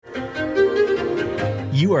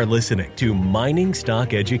You are listening to Mining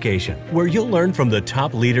Stock Education, where you'll learn from the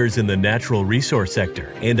top leaders in the natural resource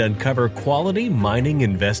sector and uncover quality mining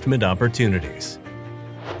investment opportunities.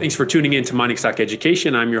 Thanks for tuning in to Mining Stock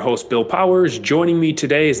Education. I'm your host, Bill Powers. Joining me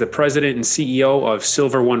today is the president and CEO of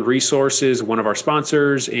Silver One Resources, one of our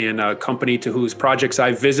sponsors and a company to whose projects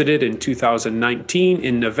I visited in 2019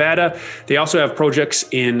 in Nevada. They also have projects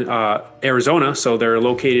in Arizona, so they're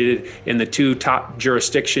located in the two top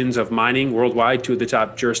jurisdictions of mining worldwide, two of the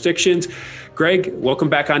top jurisdictions. Greg, welcome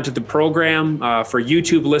back onto the program. For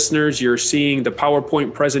YouTube listeners, you're seeing the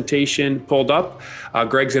PowerPoint presentation pulled up.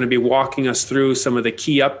 Greg's going to be walking us through some of the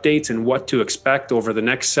key updates and what to expect over the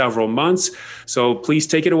next several months. So please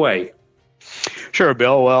take it away. Sure,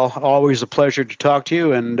 Bill. Well, always a pleasure to talk to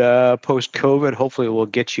you. And post-COVID, hopefully we'll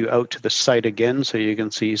get you out to the site again so you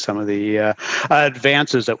can see some of the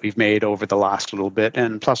advances that we've made over the last little bit.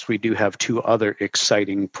 And plus, we do have two other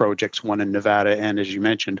exciting projects, one in Nevada and, as you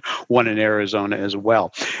mentioned, one in Arizona as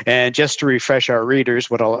well. And just to refresh our readers,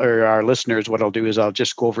 our listeners, what I'll do is I'll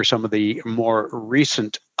just go over some of the more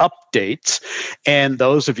recent updates. And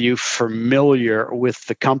those of you familiar with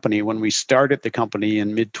the company, when we started the company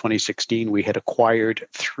in mid-2016, we had acquired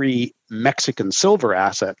 3 Mexican silver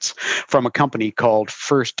assets from a company called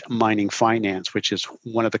First Mining Finance, which is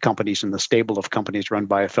one of the companies in the stable of companies run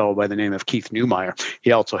by a fellow by the name of Keith Neumeyer.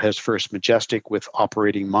 He also has First Majestic with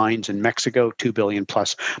operating mines in Mexico, $2 billion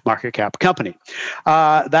plus market cap company.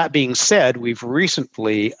 That being said, we've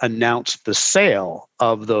recently announced the sale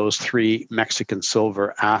of those 3 Mexican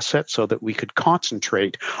silver assets so that we could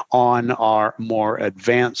concentrate on our more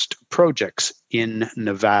advanced projects in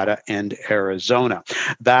Nevada and Arizona.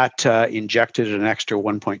 That injected an extra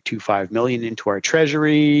 $1.25 million into our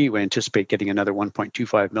treasury. We anticipate getting another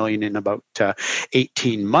 $1.25 million in about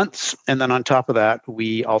 18 months. And then on top of that,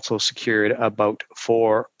 we also secured about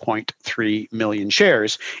 4.3 million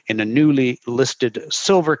shares in a newly listed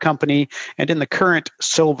silver company. And in the current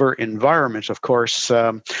silver environment, of course,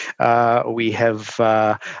 we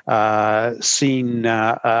have seen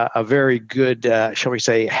a very good, shall we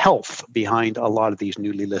say, health behind a lot of these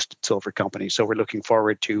newly listed silver companies. So we're looking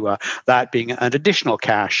forward to that being an additional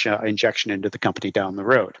cash injection into the company down the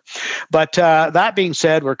road. But that being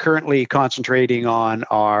said, we're currently concentrating on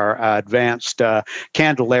our advanced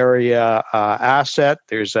Candelaria asset.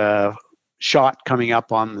 There's a shot coming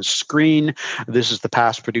up on the screen. This is the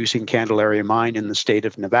past producing Candelaria mine in the state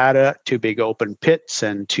of Nevada, 2 big open pits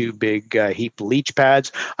and 2 big heap leach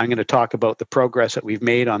pads. I'm going to talk about the progress that we've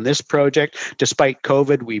made on this project. Despite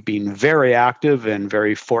COVID, we've been very active and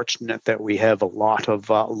very fortunate that we have a lot of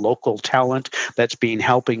local talent that's been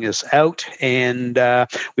helping us out. And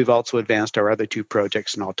we've also advanced our other 2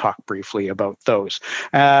 projects, and I'll talk briefly about those.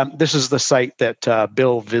 This is the site that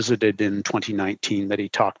Bill visited in 2019 that he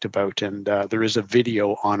talked about, and there is a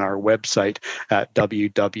video on our website at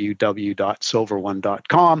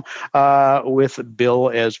www.silverone.com with Bill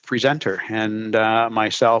as presenter and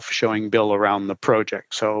myself showing Bill around the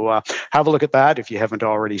project. So have a look at that if you haven't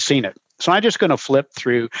already seen it. So I'm just going to flip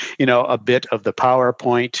through, a bit of the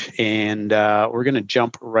PowerPoint, and we're going to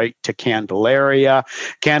jump right to Candelaria.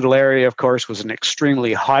 Candelaria, of course, was an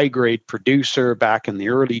extremely high-grade producer back in the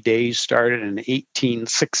early days, started in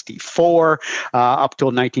 1864 up till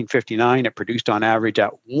 1959. It produced on average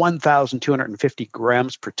at 1,250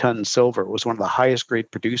 grams per ton silver. It was one of the highest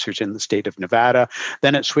grade producers in the state of Nevada.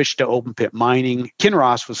 Then it switched to open pit mining.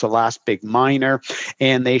 Kinross was the last big miner,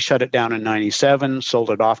 and they shut it down in 97,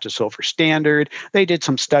 sold it off to Silver Standard. They did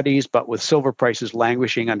some studies, but with silver prices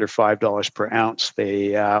languishing under $5 per ounce,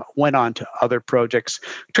 they went on to other projects,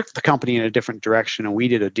 took the company in a different direction, and we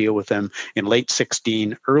did a deal with them in late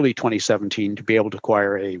 16, early 2017 to be able to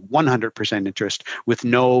acquire a 100% interest with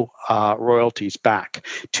no royalties back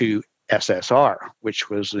to SSR, which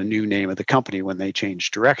was the new name of the company when they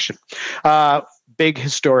changed direction. Big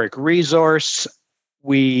historic resource.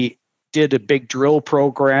 We did a big drill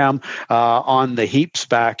program on the heaps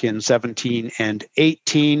back in 17 and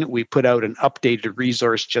 18. We put out an updated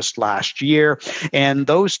resource just last year. And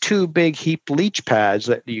those 2 big heap leach pads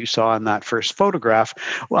that you saw in that first photograph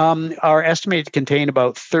are estimated to contain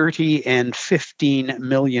about 30 and 15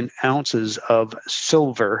 million ounces of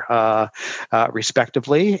silver,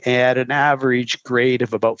 respectively, at an average grade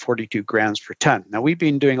of about 42 grams per ton. Now, we've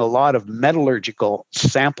been doing a lot of metallurgical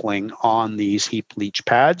sampling on these heap leach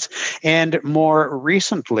pads. And more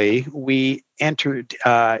recently, we entered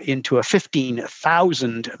into a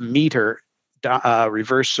 15,000 meter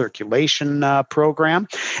reverse circulation program.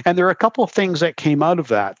 And there are a couple of things that came out of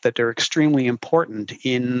that are extremely important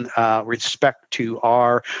in respect to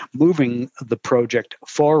our moving the project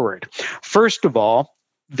forward. First of all,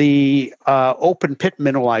 the open pit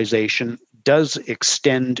mineralization does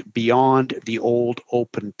extend beyond the old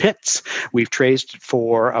open pits. We've traced it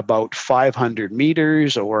for about 500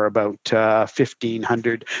 meters, or about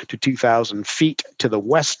 1,500 to 2,000 feet to the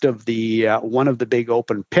west of the one of the big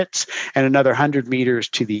open pits, and another 100 meters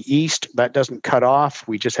to the east. That doesn't cut off.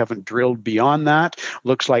 We just haven't drilled beyond that.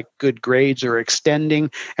 Looks like good grades are extending.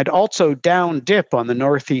 And also down dip on the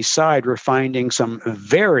northeast side, we're finding some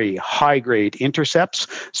very high-grade intercepts,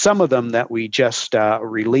 some of them that we just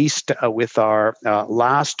released with our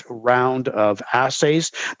last round of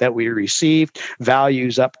assays that we received,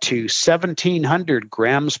 values up to 1,700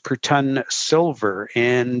 grams per ton silver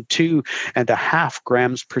and 2.5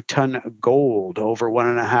 grams per ton gold over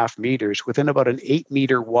 1.5 meters within about an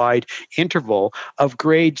 8-meter wide interval of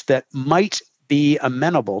grades that might be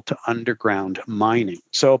amenable to underground mining.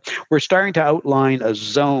 So we're starting to outline a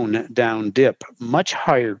zone down dip, much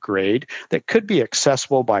higher grade, that could be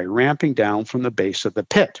accessible by ramping down from the base of the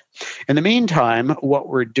pit. In the meantime, what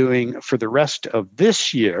we're doing for the rest of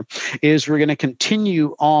this year is we're going to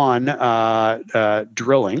continue on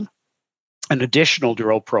drilling an additional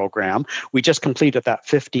drill program. We just completed that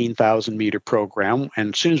 15,000 meter program.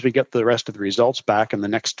 And as soon as we get the rest of the results back in the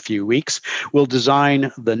next few weeks, we'll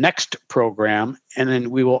design the next program. And then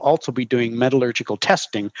we will also be doing metallurgical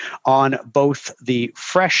testing on both the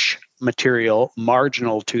fresh material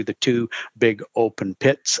marginal to the two big open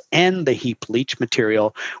pits and the heap leach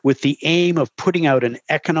material, with the aim of putting out an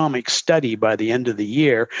economic study by the end of the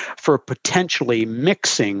year for potentially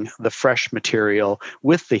mixing the fresh material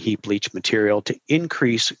with the heap leach material to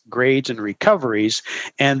increase grades and recoveries,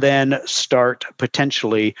 and then start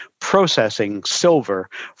potentially processing silver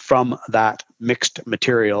from that mixed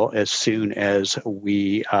material as soon as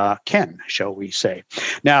we can, shall we say.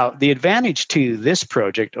 Now, the advantage to this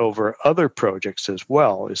project over other projects as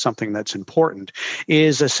well is something that's important,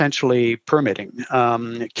 is essentially permitting.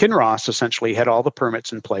 Kinross essentially had all the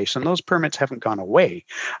permits in place, and those permits haven't gone away.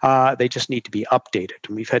 They just need to be updated.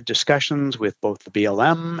 And we've had discussions with both the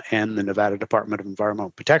BLM and the Nevada Department of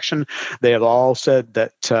Environmental Protection. They have all said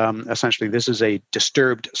that essentially this is a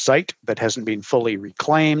disturbed site that hasn't been fully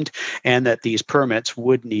reclaimed, and that these permits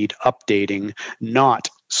would need updating, not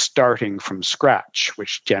starting from scratch,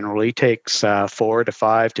 which generally takes 4 to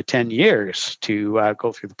 5 to 10 years to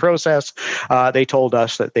go through the process. They told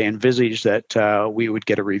us that they envisaged that we would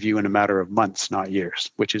get a review in a matter of months, not years,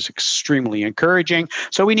 which is extremely encouraging.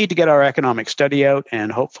 So we need to get our economic study out,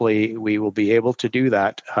 and hopefully we will be able to do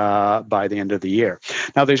that by the end of the year.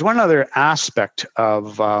 Now, there's one other aspect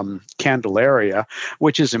of Candelaria,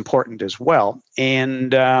 which is important as well,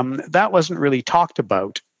 and that wasn't really talked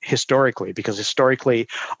about historically, because historically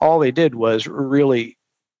all they did was really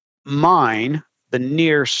mine the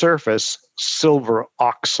near surface silver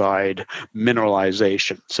oxide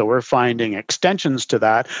mineralization. So we're finding extensions to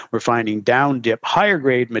that. We're finding down dip higher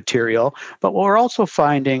grade material, but we're also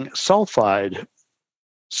finding sulfide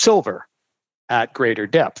silver at greater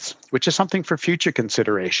depths, which is something for future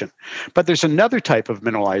consideration. But there's another type of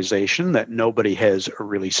mineralization that nobody has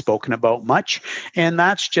really spoken about much, and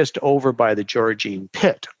that's just over by the Georgine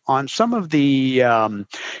pit. On some of the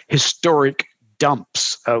historic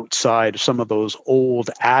dumps outside some of those old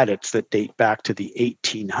adits that date back to the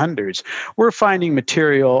 1800s, we're finding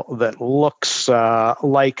material that looks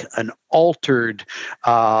like an altered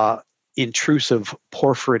intrusive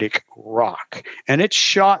porphyritic rock, and it's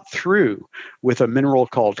shot through with a mineral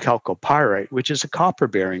called chalcopyrite, which is a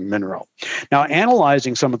copper-bearing mineral. Now,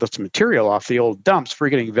 analyzing some of this material off the old dumps, we're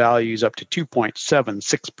getting values up to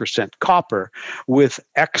 2.76% copper, with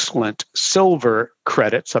excellent silver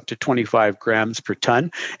credits up to 25 grams per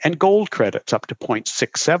ton, and gold credits up to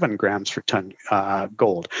 0.67 grams per ton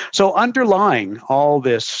gold. So underlying all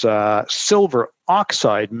this silver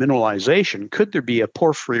oxide mineralization, could there be a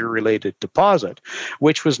porphyry-related deposit,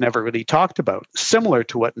 which was never really talked about, similar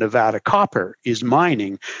to what Nevada Copper is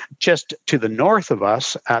mining just to the north of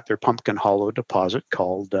us at their Pumpkin Hollow deposit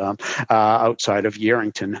called outside of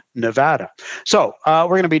Yerington, Nevada. So we're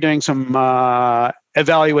going to be doing some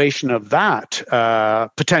evaluation of that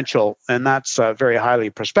potential, and that's very highly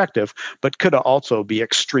prospective, but could also be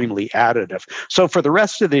extremely additive. So for the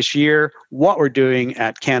rest of this year, what we're doing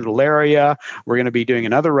at Candelaria, we're going to be doing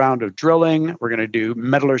another round of drilling. We're going to do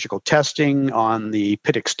metallurgical testing on the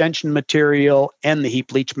pit extension material and the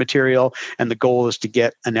heap leach material, and the goal is to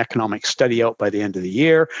get an economic study out by the end of the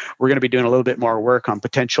year. We're going to be doing a little bit more work on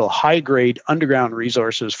potential high-grade underground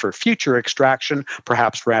resources for future extraction,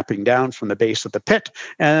 perhaps ramping down from the base of the pit.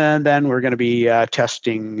 And then we're going to be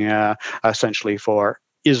testing essentially for,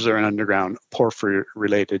 is there an underground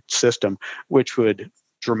porphyry-related system, which would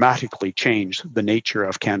dramatically change the nature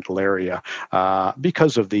of Candelaria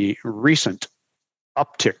because of the recent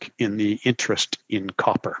uptick in the interest in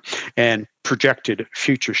copper and projected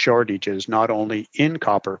future shortages, not only in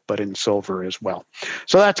copper, but in silver as well.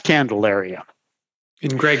 So that's Candelaria.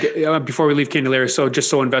 And Greg, before we leave Candelaria, so just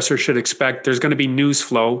so investors should expect, there's going to be news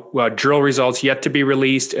flow, drill results yet to be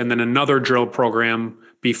released, and then another drill program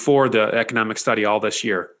before the economic study all this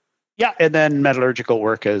year. Yeah, and then metallurgical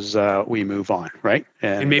work as we move on, right?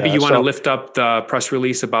 And maybe you want to lift up the press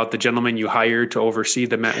release about the gentleman you hired to oversee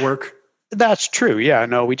the met work? That's true. Yeah,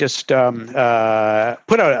 no, we just put out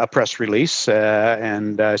a press release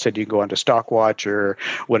and said you can go onto Stockwatch or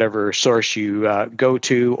whatever source you go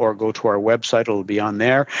to, or go to our website. It'll be on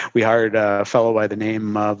there. We hired a fellow by the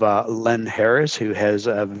name of Len Harris, who has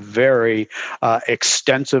a very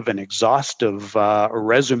extensive and exhaustive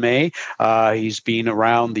resume. He's been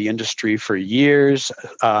around the industry for years,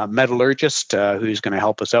 metallurgist who's going to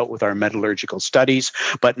help us out with our metallurgical studies.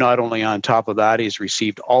 But not only on top of that, he's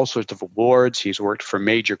received all sorts of awards. He's worked for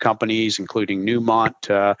major companies, including Newmont,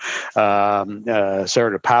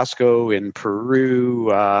 Cerro de Pasco in Peru,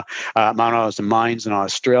 Mount Isa Mines in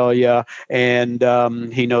Australia, and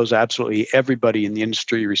he knows absolutely everybody in the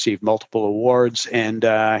industry. Received multiple awards, and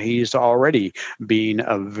he's already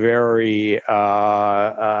been very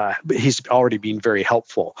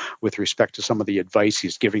helpful with respect to some of the advice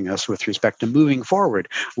he's giving us with respect to moving forward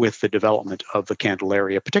with the development of the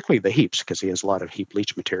Candelaria, particularly the heaps, because he has a lot of heap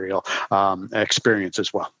leach material experience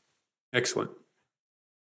as well. Excellent.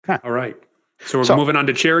 Okay. All right. So we're moving on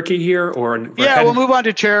to Cherokee here, we'll move on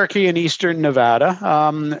to Cherokee in eastern Nevada.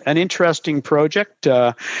 An interesting project.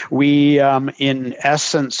 We, in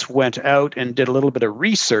essence, went out and did a little bit of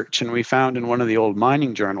research, and we found in one of the old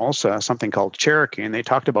mining journals something called Cherokee, and they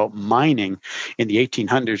talked about mining in the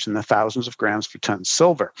 1800s in the thousands of grams per ton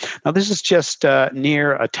silver. Now, this is just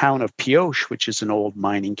near a town of Pioche, which is an old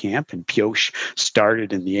mining camp, and Pioche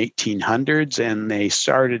started in the 1800s, and they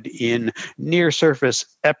started in near-surface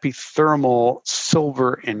epithermal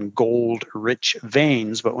silver and gold rich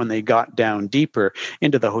veins, but when they got down deeper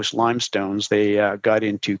into the host limestones, they got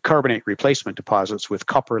into carbonate replacement deposits with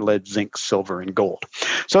copper, lead, zinc, silver, and gold.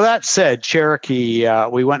 So that said, Cherokee,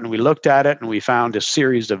 we went and we looked at it, and we found a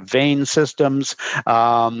series of vein systems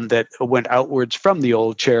that went outwards from the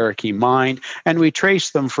old Cherokee mine, and we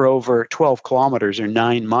traced them for over 12 kilometers or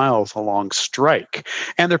 9 miles along strike.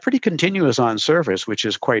 And they're pretty continuous on surface, which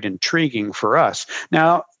is quite intriguing for us.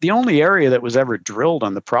 Now, the only area that was ever drilled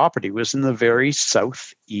on the property was in the very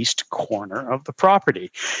southeast corner of the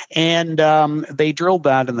property. And they drilled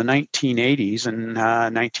that in the 1980s and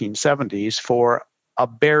 1970s for a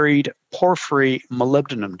buried porphyry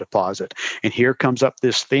molybdenum deposit. And here comes up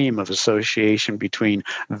this theme of association between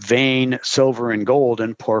vein, silver, and gold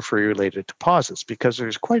and porphyry-related deposits, because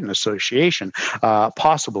there's quite an association,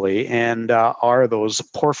 possibly. And are those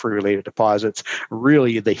porphyry-related deposits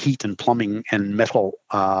really the heat and plumbing and metal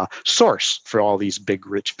source for all these big,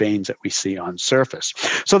 rich veins that we see on surface?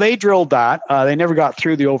 So they drilled that. They never got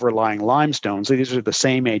through the overlying limestones. These are the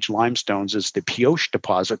same age limestones as the Pioche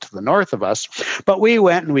deposit to the north of us. But we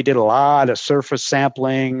went and we did a lot of surface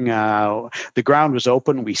sampling. The ground was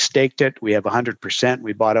open. We staked it. We have 100%.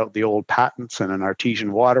 We bought out the old patents and an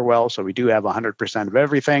artesian water well, so we do have 100% of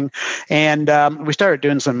everything. And we started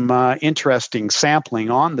doing some interesting sampling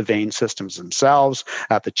on the vein systems themselves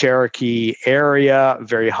at the Cherokee area,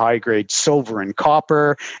 very high-grade silver and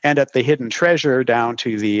copper, and at the Hidden Treasure down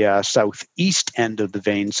to the southeast end of the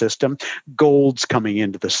vein system, gold's coming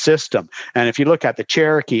into the system. And if you look at the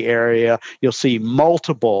Cherokee area, you'll see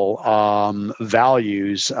multiple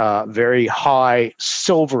values, very high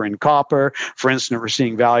silver and copper. For instance, we're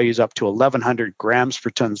seeing values up to 1,100 grams per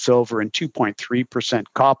ton silver and 2.3%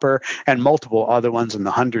 copper, and multiple other ones in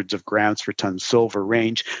the hundreds of grams per ton silver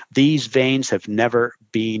range. These veins have never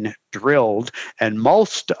been drilled, and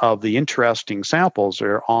most of the interesting samples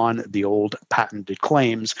are on the old patented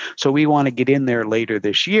claims. So we want to get in there later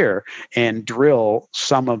this year and drill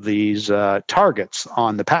some of these targets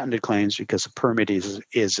on the patented claims, because the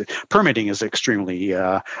permitting is extremely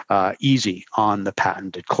easy on the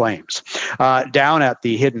patented claims. Down at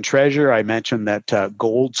the Hidden Treasure, I mentioned that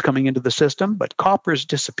gold's coming into the system, but copper's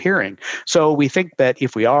disappearing. So we think that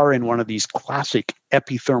if we are in one of these classic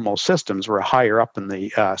epithermal systems. We're higher up in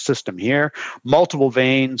the system here. Multiple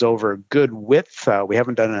veins over a good width. We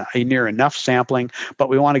haven't done a near enough sampling, but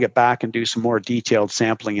we want to get back and do some more detailed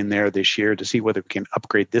sampling in there this year to see whether we can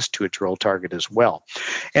upgrade this to a drill target as well.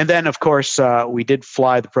 And then, of course, we did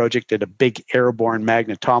fly the project at a big airborne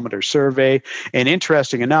magnetometer survey. And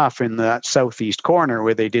interesting enough, in that southeast corner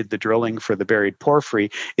where they did the drilling for the buried porphyry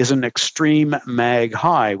is an extreme mag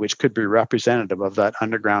high, which could be representative of that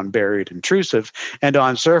underground buried intrusive. And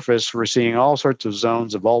on surface, we're seeing all sorts of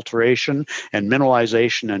zones of alteration and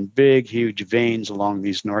mineralization and big, huge veins along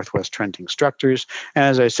these northwest trending structures. And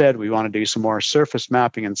as I said, we want to do some more surface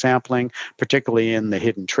mapping and sampling, particularly in the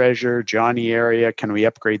Hidden Treasure, Johnny area. Can we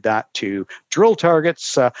upgrade that to drill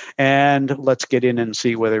targets? And let's get in and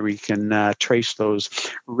see whether we can trace those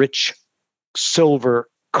rich silver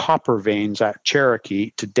copper veins at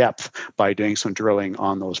Cherokee to depth by doing some drilling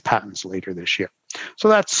on those patents later this year. So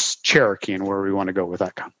that's Cherokee and where we want to go with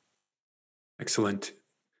that. Excellent.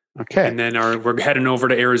 Okay. And then we're heading over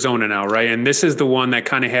to Arizona now, right? And this is the one that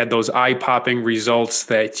kind of had those eye-popping results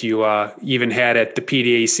that you even had at the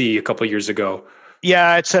PDAC a couple of years ago.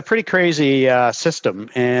 Yeah, it's a pretty crazy system,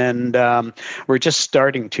 and we're just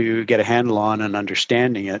starting to get a handle on and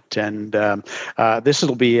understanding it. And this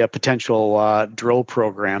will be a potential drill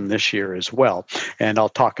program this year as well, and I'll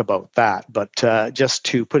talk about that. But just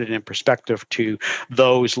to put it in perspective to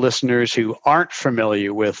those listeners who aren't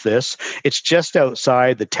familiar with this, it's just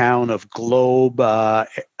outside the town of Globe,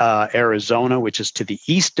 Arizona, which is to the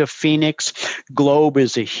east of Phoenix. Globe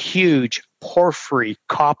is a huge porphyry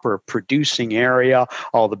copper producing area.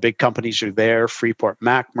 All the big companies are there: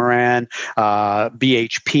 Freeport-McMoRan,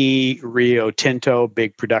 BHP, Rio Tinto,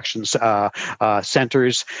 big production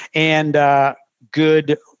centers, and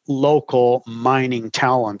good local mining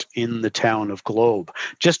talent in the town of Globe.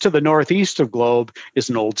 Just to the northeast of Globe is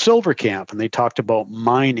an old silver camp, and they talked about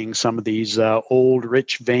mining some of these old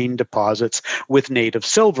rich vein deposits with native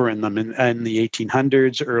silver in them in the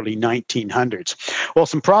 1800s, early 1900s. Well,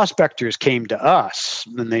 some prospectors came to us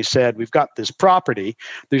and they said, we've got this property.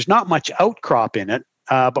 There's not much outcrop in it,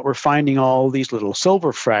 but we're finding all these little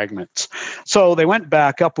silver fragments. So they went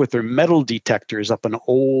back up with their metal detectors up an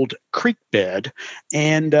old creek bed,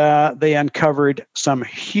 and they uncovered some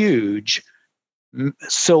huge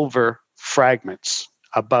silver fragments,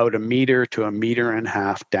 about 1 meter to 1.5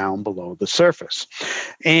 meters down below the surface.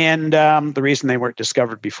 And the reason they weren't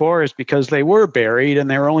discovered before is because they were buried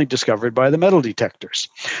and they were only discovered by the metal detectors.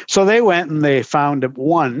 So they went and they found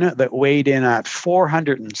one that weighed in at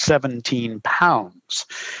 417 pounds.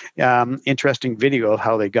 Interesting video of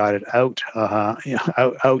how they got it out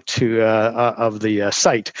to of the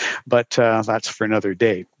site, but that's for another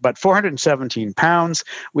day. But 417 pounds.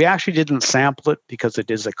 We actually didn't sample it because it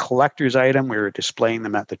is a collector's item. We were displaying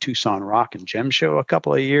them at the Tucson Rock and Gem Show a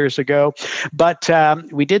couple of years ago. But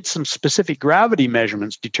we did some specific gravity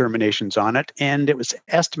measurements determinations on it, and it was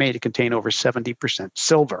estimated to contain over 70%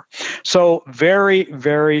 silver. So very,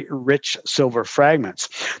 very rich silver fragments.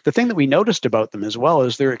 The thing that we noticed about them as well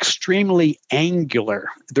is they're extremely angular.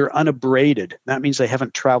 They're unabraded. That means they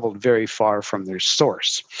haven't traveled very far from their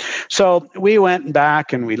source. So we went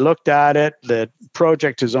back and we looked at it. The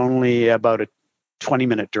project is only about a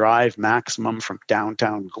 20-minute drive maximum from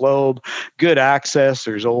downtown Globe. Good access.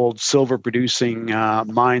 There's old silver producing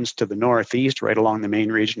mines to the northeast, right along the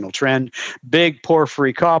main regional trend. Big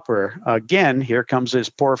porphyry copper. Again, here comes this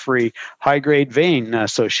porphyry high-grade vein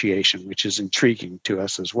association, which is intriguing to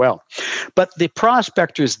us as well. But the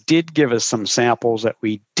prospectors did give us some samples that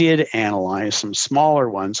we did analyze, some smaller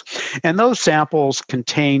ones, and those samples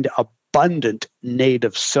contained abundant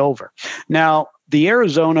native silver. Now, the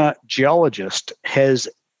Arizona geologist has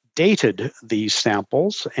dated these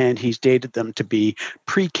samples, and he's dated them to be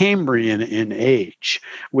Precambrian in age,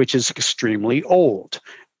 which is extremely old.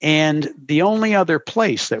 And the only other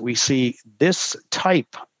place that we see this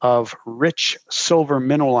type of rich silver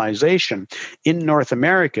mineralization in North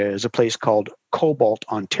America is a place called Cobalt,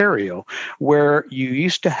 Ontario, where you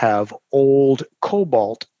used to have old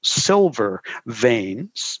cobalt silver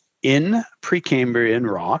veins in Precambrian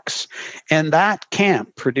rocks, and that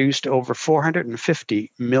camp produced over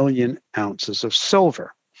 450 million ounces of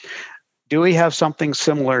silver. Do we have something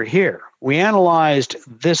similar here? We analyzed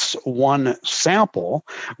this one sample,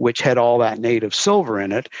 which had all that native silver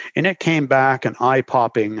in it, and it came back an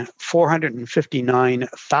eye-popping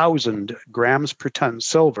 459,000 grams per ton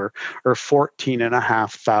silver, or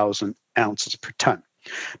 14,500 ounces per ton.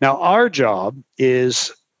 Now, our job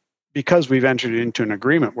is, because we've entered into an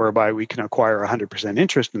agreement whereby we can acquire 100%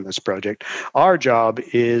 interest in this project, our job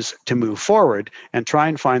is to move forward and try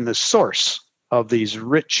and find the source of these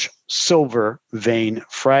rich silver vein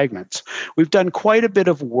fragments. We've done quite a bit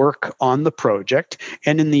of work on the project,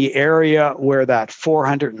 and in the area where that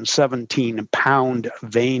 417-pound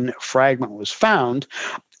vein fragment was found,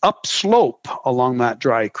 upslope along that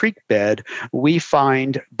dry creek bed, we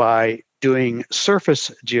find by doing surface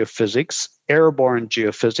geophysics, airborne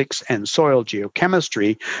geophysics, and soil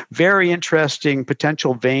geochemistry, very interesting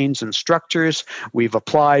potential veins and structures. We've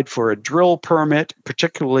applied for a drill permit,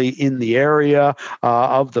 particularly in the area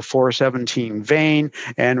of the 417 vein,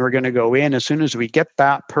 and we're going to go in as soon as we get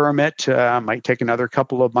that permit. Might take another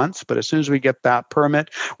couple of months, but as soon as we get that permit,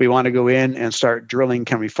 we want to go in and start drilling.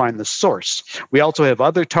 Can we find the source? We also have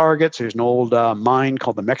other targets. There's an old mine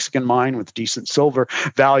called the Mexican mine with decent silver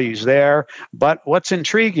values there. But what's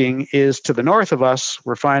intriguing is to the north of us,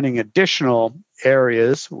 we're finding additional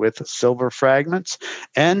areas with silver fragments,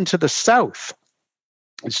 and to the south,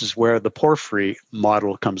 this is where the porphyry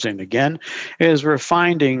model comes in again, is we're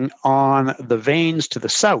finding on the veins to the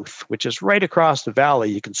south, which is right across the valley.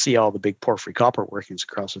 You can see all the big porphyry copper workings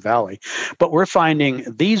across the valley. But we're finding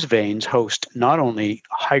these veins host not only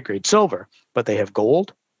high-grade silver, but they have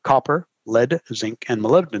gold, copper, lead, zinc, and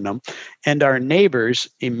molybdenum. And our neighbors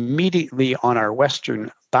immediately on our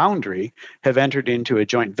western boundary have entered into a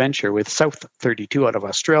joint venture with South 32 out of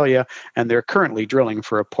Australia, and they're currently drilling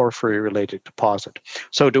for a porphyry-related deposit.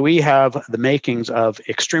 So do we have the makings of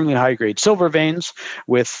extremely high-grade silver veins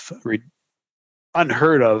with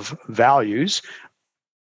unheard of values,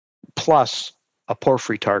 plus a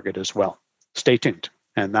porphyry target as well? Stay tuned,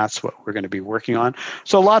 and that's what we're going to be working on.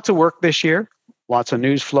 So lots of work this year. Lots of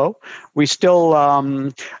news flow. We still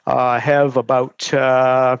have about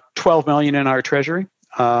 12 million in our treasury.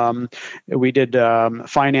 We did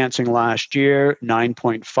financing last year,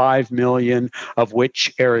 9.5 million, of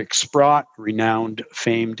which Eric Sprott, renowned,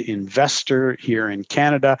 famed investor here in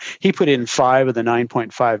Canada, he put in 5 of the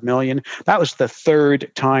 9.5 million. That was the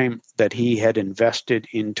third time that he had invested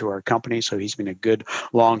into our company, so he's been a good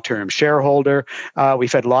long-term shareholder.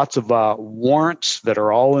 We've had lots of warrants that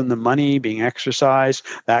are all in the money being exercised.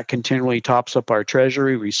 That continually tops up our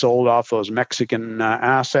treasury. We sold off those Mexican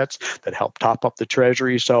assets that help top up the treasury.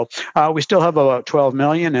 So we still have about 12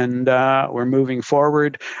 million, and we're moving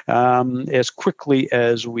forward as quickly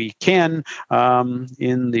as we can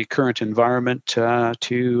in the current environment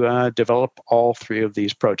to develop all 3 of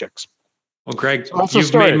these projects. Well, Greg,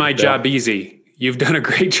 you've made my job easy. You've done a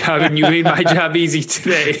great job, and you made my job easy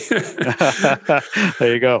today.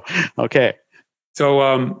 There you go. Okay.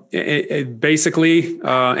 So basically,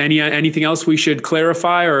 anything else we should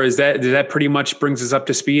clarify, or does that pretty much brings us up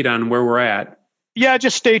to speed on where we're at? Yeah,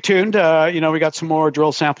 just stay tuned. We got some more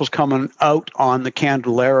drill samples coming out on the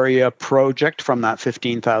Candelaria project from that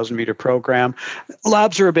 15,000 meter program.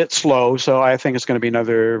 Labs are a bit slow, so I think it's going to be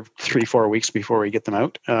another 3-4 weeks before we get them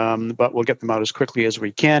out. But we'll get them out as quickly as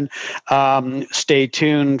we can. Stay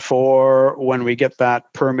tuned for when we get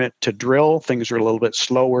that permit to drill. Things are a little bit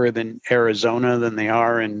slower than Arizona than they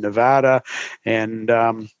are in Nevada, and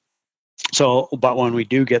but when we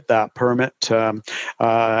do get that permit,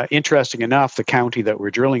 interesting enough, the county that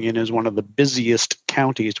we're drilling in is one of the busiest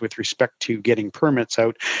counties with respect to getting permits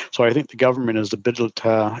out. So I think the government is a bit,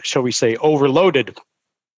 shall we say, overloaded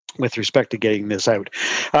with respect to getting this out.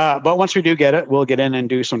 But once we do get it, we'll get in and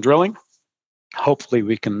do some drilling. Hopefully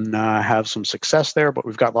we can have some success there, but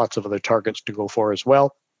we've got lots of other targets to go for as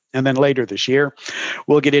well. And then later this year,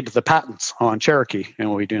 we'll get into the patents on Cherokee, and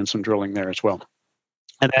we'll be doing some drilling there as well.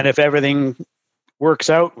 And then if everything works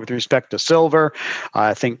out with respect to silver,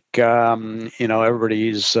 I think,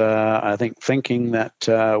 everybody's, thinking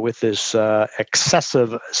that with this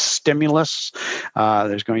excessive stimulus,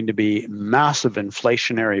 there's going to be massive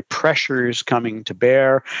inflationary pressures coming to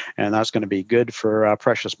bear, and that's going to be good for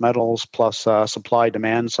precious metals, plus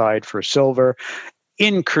supply-demand side for silver.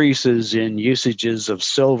 Increases in usages of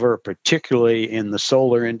silver, particularly in the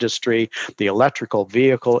solar industry, the electrical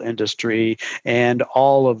vehicle industry, and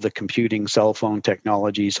all of the computing cell phone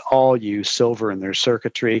technologies all use silver in their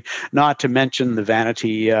circuitry, not to mention the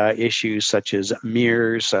vanity issues such as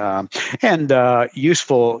mirrors and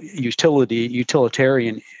useful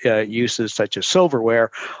utilitarian uses such as silverware,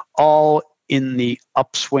 all in the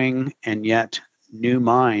upswing, and yet new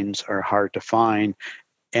mines are hard to find.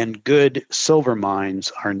 And good silver mines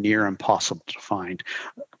are near impossible to find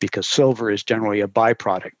because silver is generally a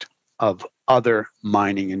byproduct of other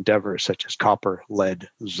mining endeavors such as copper, lead,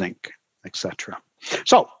 zinc, etc.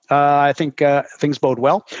 So I think things bode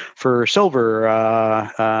well for silver,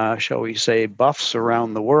 shall we say, buffs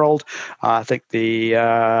around the world. I think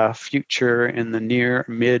the future in the near,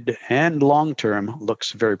 mid, and long term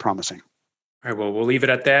looks very promising. All right, well, we'll leave it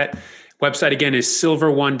at that. Website again is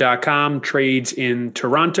silverone.com, trades in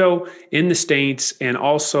Toronto, in the States, and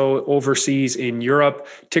also overseas in Europe.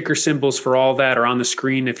 Ticker symbols for all that are on the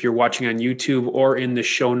screen if you're watching on YouTube, or in the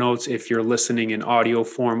show notes if you're listening in audio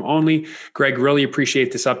form only. Greg, really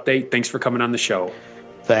appreciate this update. Thanks for coming on the show.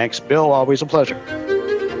 Thanks, Bill. Always a pleasure.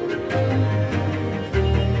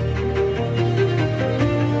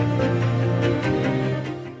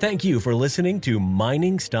 Thank you for listening to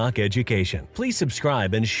Mining Stock Education. Please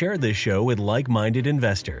subscribe and share this show with like-minded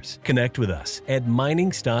investors. Connect with us at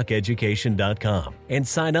miningstockeducation.com and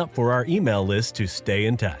sign up for our email list to stay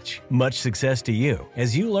in touch. Much success to you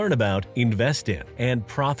as you learn about, invest in, and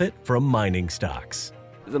profit from mining stocks.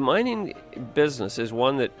 The mining business is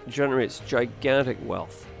one that generates gigantic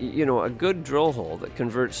wealth. You know, a good drill hole that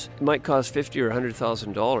converts might cost $50,000 or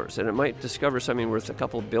 $100,000, and it might discover something worth a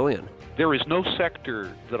couple billion. There is no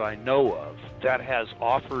sector that I know of that has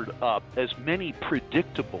offered up as many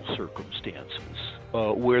predictable circumstances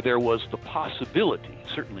where there was the possibility,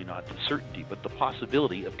 certainly not the certainty, but the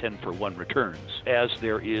possibility of 10-for-1 returns, as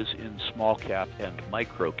there is in small cap and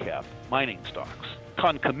micro cap mining stocks.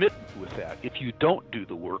 Concomitant with that, if you don't do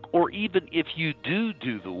the work, or even if you do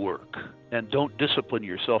the work and don't discipline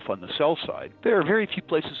yourself on the sell side, there are very few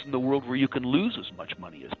places in the world where you can lose as much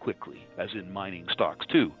money as quickly as in mining stocks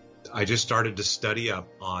too. I just started to study up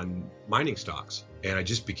on mining stocks, and I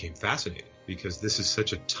just became fascinated because this is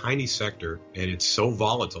such a tiny sector and it's so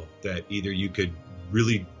volatile that either you could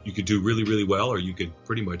do really well, or you could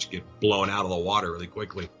pretty much get blown out of the water really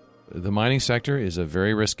quickly. The mining sector is a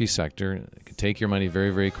very risky sector. It can take your money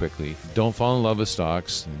very, very quickly. Don't fall in love with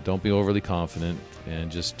stocks. Don't be overly confident, and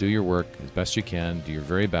just do your work as best you can. Do your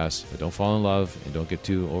very best, but don't fall in love and don't get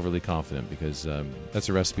too overly confident, because that's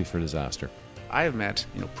a recipe for disaster. I have met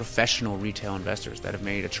professional retail investors that have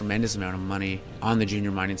made a tremendous amount of money on the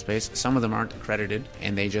junior mining space. Some of them aren't accredited,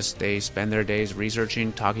 and they spend their days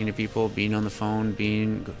researching, talking to people, being on the phone,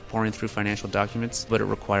 pouring through financial documents, but it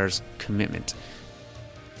requires commitment.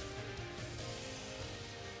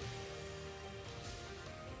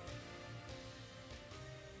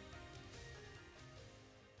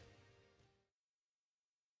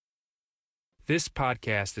 This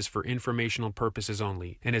podcast is for informational purposes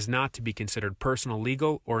only and is not to be considered personal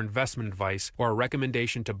legal or investment advice or a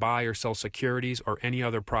recommendation to buy or sell securities or any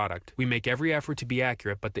other product. We make every effort to be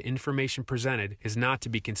accurate, but the information presented is not to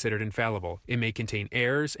be considered infallible. It may contain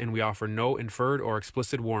errors, and we offer no inferred or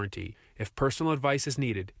explicit warranty. If personal advice is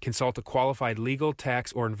needed, consult a qualified legal,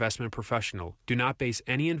 tax, or investment professional. Do not base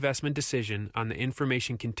any investment decision on the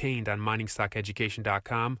information contained on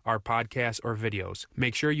miningstockeducation.com, our podcasts, or videos.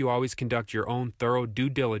 Make sure you always conduct your own thorough due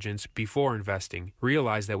diligence before investing.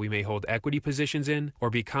 Realize that we may hold equity positions in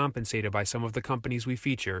or be compensated by some of the companies we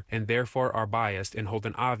feature, and therefore are biased and hold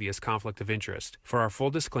an obvious conflict of interest. For our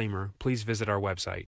full disclaimer, please visit our website.